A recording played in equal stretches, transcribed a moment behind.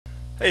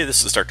Hey,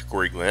 this is Dr.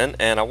 Corey Glenn,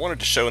 and I wanted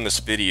to show in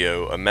this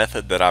video a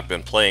method that I've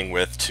been playing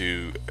with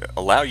to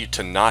allow you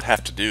to not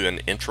have to do an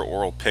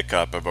intraoral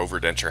pickup of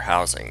overdenture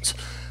housings.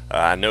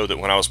 I know that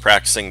when I was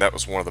practicing, that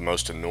was one of the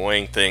most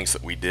annoying things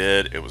that we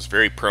did. It was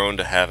very prone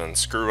to having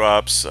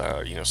screw-ups.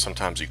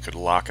 Sometimes you could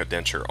lock a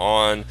denture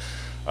on.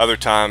 Other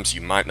times you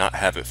might not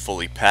have it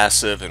fully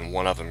passive and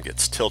one of them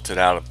gets tilted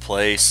out of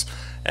place.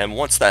 And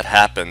once that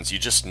happens, you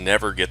just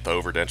never get the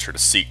overdenture to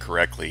seat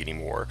correctly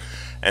anymore.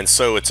 And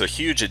so it's a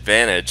huge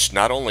advantage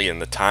not only in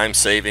the time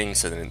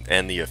savings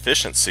and the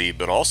efficiency,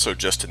 but also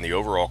just in the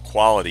overall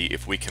quality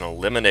if we can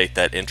eliminate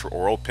that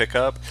intraoral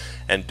pickup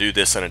and do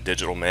this in a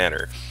digital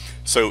manner.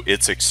 So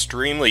it's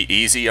extremely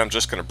easy. I'm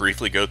just going to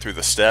briefly go through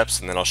the steps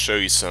and then I'll show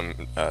you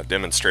some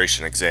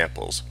demonstration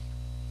examples.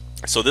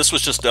 So this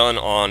was just done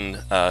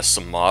on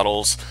some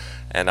models,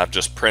 and I've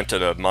just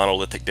printed a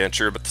monolithic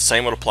denture, but the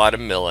same would apply to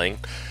milling.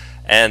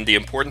 And the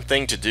important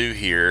thing to do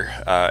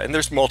here, and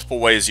there's multiple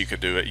ways you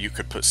could do it. You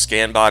could put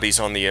scan bodies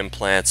on the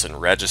implants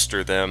and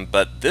register them,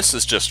 but this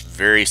is just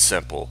very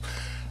simple.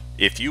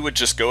 If you would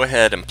just go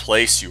ahead and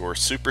place your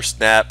super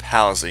snap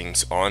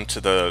housings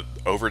onto the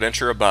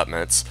overdenture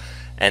abutments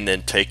and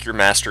then take your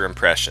master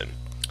impression.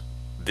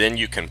 Then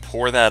you can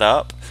pour that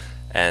up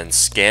and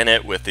scan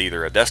it with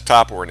either a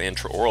desktop or an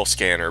intraoral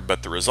scanner,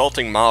 but the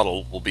resulting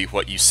model will be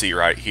what you see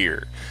right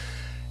here.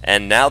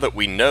 And now that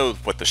we know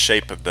what the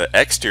shape of the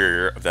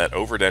exterior of that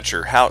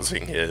overdenture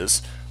housing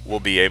is, we'll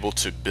be able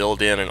to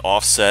build in an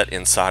offset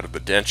inside of the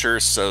denture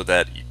so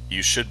that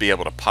you should be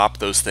able to pop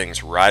those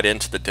things right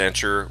into the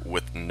denture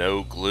with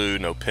no glue,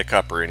 no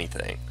pickup or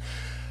anything.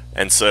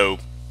 And so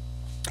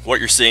what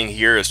you're seeing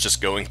here is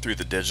just going through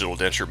the digital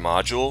denture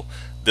module.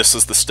 This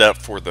is the step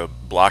for the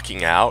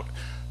blocking out.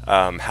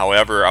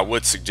 However, I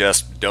would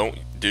suggest don't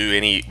do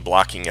any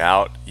blocking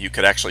out. You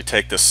could actually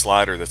take this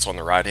slider that's on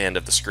the right hand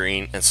of the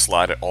screen and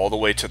slide it all the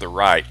way to the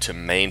right to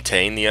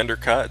maintain the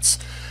undercuts.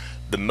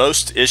 The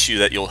most issue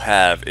that you'll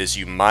have is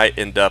you might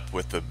end up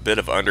with a bit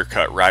of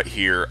undercut right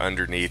here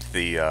underneath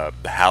the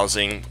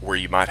housing where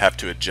you might have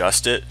to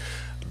adjust it,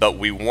 but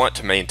we want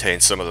to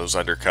maintain some of those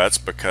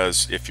undercuts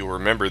because if you'll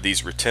remember,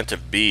 these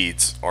retentive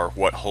beads are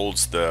what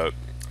holds the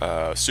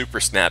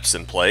super snaps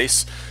in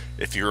place.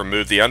 If you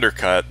remove the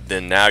undercut,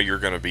 then now you're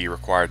going to be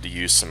required to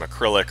use some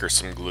acrylic or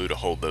some glue to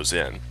hold those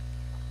in.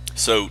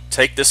 So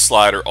take this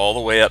slider all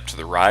the way up to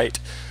the right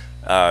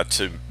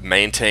to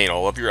maintain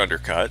all of your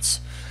undercuts.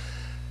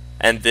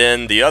 And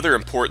then the other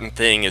important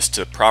thing is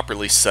to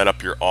properly set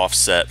up your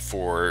offset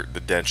for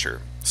the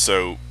denture.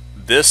 So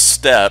this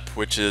step,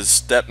 which is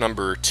step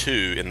number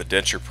 2 in the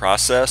denture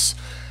process,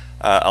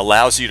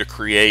 allows you to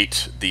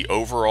create the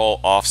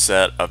overall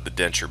offset of the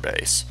denture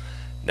base.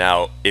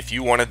 Now, if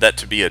you wanted that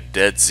to be a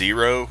dead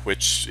zero,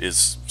 which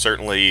is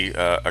certainly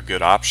a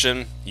good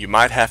option, you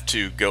might have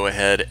to go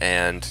ahead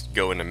and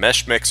go into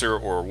Mesh Mixer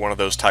or one of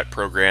those type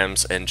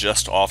programs and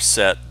just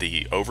offset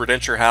the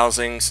overdenture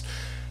housings,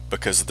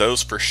 because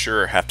those for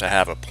sure have to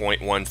have a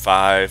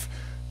 0.15,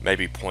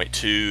 maybe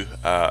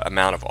 0.2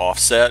 amount of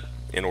offset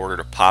in order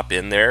to pop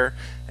in there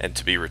and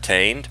to be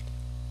retained.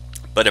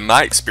 But in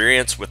my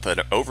experience with an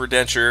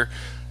overdenture,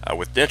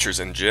 with dentures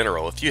in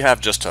general, if you have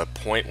just a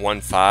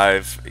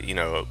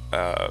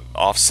 0.15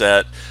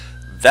 offset,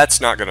 that's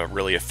not going to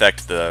really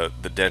affect the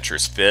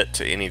denture's fit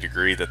to any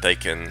degree that they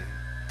can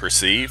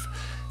perceive.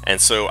 And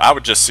so I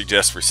would just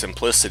suggest, for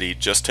simplicity,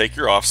 just take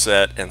your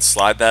offset and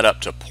slide that up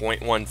to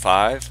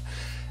 0.15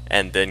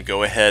 and then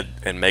go ahead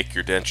and make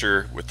your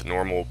denture with the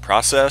normal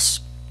process.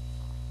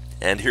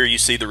 And here you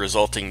see the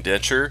resulting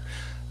denture.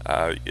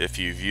 If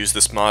you've used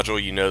this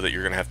module, you know that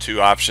you're going to have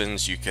two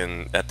options. You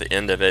can, at the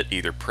end of it,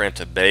 either print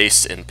a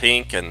base in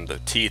pink and the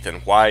teeth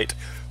in white,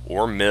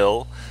 or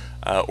mill,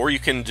 or you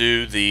can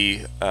do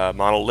the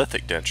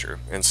monolithic denture.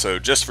 And so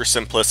just for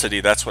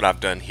simplicity, that's what I've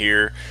done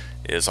here,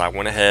 is I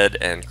went ahead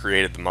and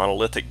created the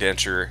monolithic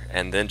denture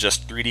and then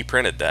just 3D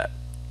printed that.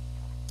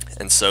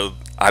 And so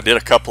I did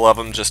a couple of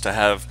them just to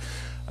have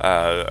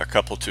a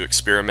couple to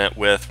experiment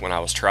with when I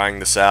was trying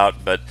this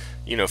out, but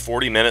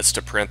 40 minutes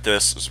to print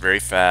this was very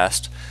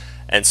fast.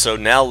 And so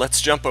now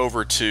let's jump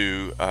over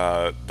to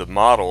the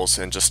models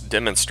and just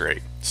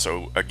demonstrate.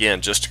 So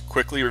again, just to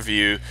quickly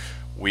review,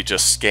 we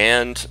just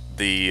scanned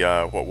the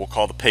what we'll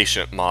call the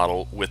patient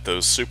model with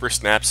those super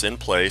snaps in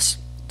place,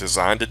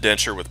 designed a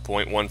denture with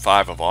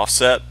 0.15 of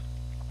offset,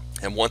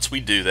 and once we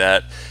do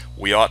that,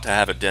 we ought to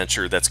have a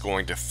denture that's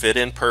going to fit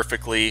in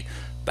perfectly.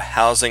 The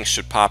housing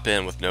should pop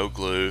in with no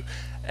glue,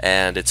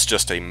 and it's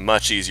just a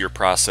much easier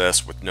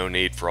process with no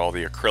need for all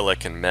the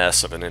acrylic and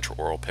mess of an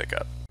intraoral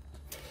pickup.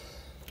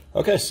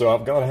 Okay, so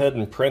I've gone ahead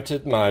and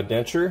printed my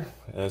denture.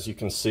 As you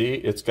can see,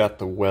 it's got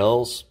the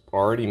wells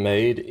already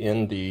made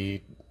in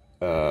the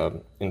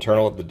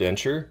internal of the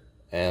denture,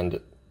 and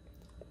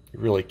you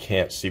really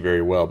can't see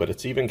very well, but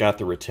it's even got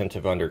the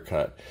retentive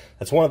undercut.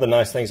 That's one of the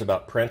nice things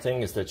about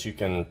printing, is that you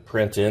can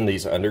print in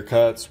these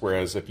undercuts,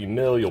 whereas if you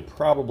mill, you'll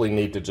probably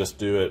need to just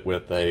do it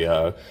with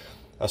a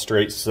a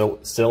straight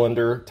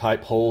cylinder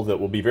type hole that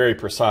will be very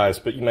precise,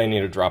 but you may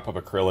need a drop of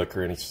acrylic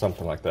or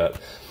something like that.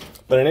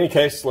 But in any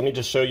case, let me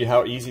just show you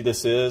how easy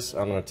this is.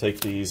 I'm going to take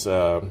these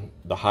the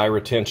high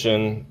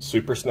retention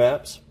super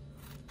snaps,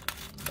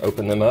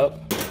 open them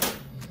up.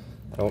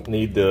 I don't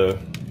need the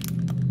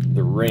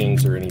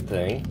rings or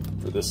anything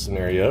for this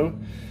scenario.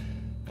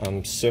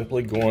 I'm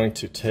simply going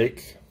to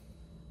take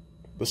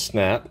the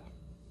snap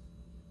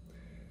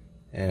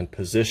and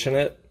position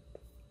it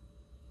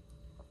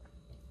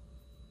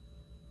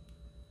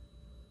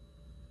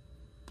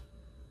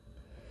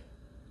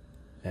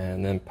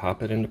and then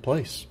pop it into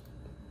place.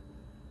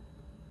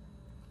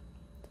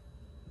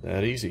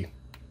 That easy.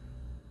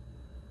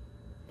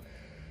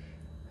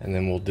 And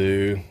then we'll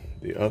do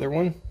the other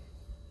one.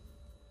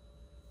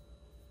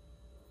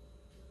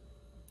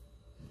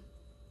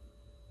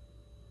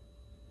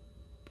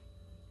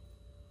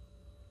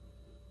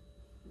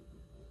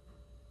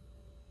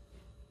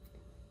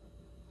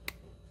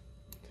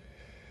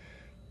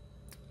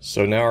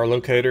 So now our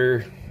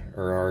locator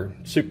or our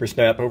super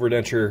snap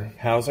overdenture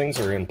housings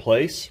are in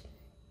place.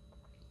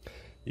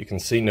 You can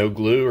see no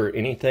glue or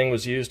anything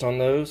was used on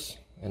those.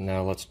 And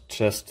now let's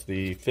test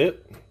the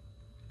fit.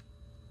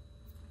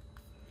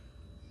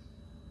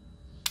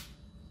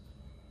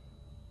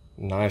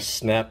 Nice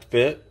snap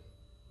fit.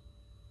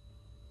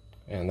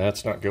 And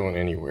that's not going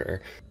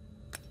anywhere.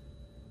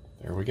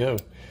 There we go.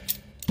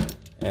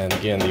 And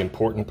again, the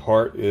important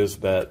part is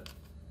that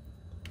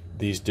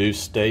these do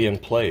stay in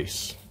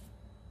place.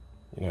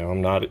 You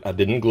know, I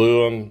didn't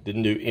glue them,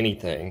 didn't do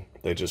anything.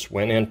 They just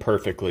went in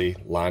perfectly,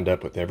 lined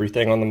up with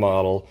everything on the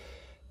model.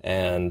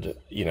 And,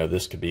 you know,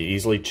 this could be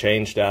easily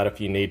changed out if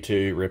you need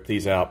to, rip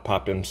these out,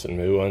 pop in some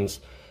new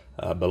ones.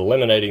 But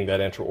eliminating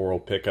that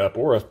intraoral pickup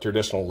or a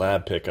traditional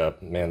lab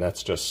pickup, man,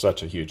 that's just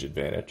such a huge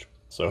advantage.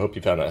 So I hope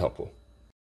you found that helpful.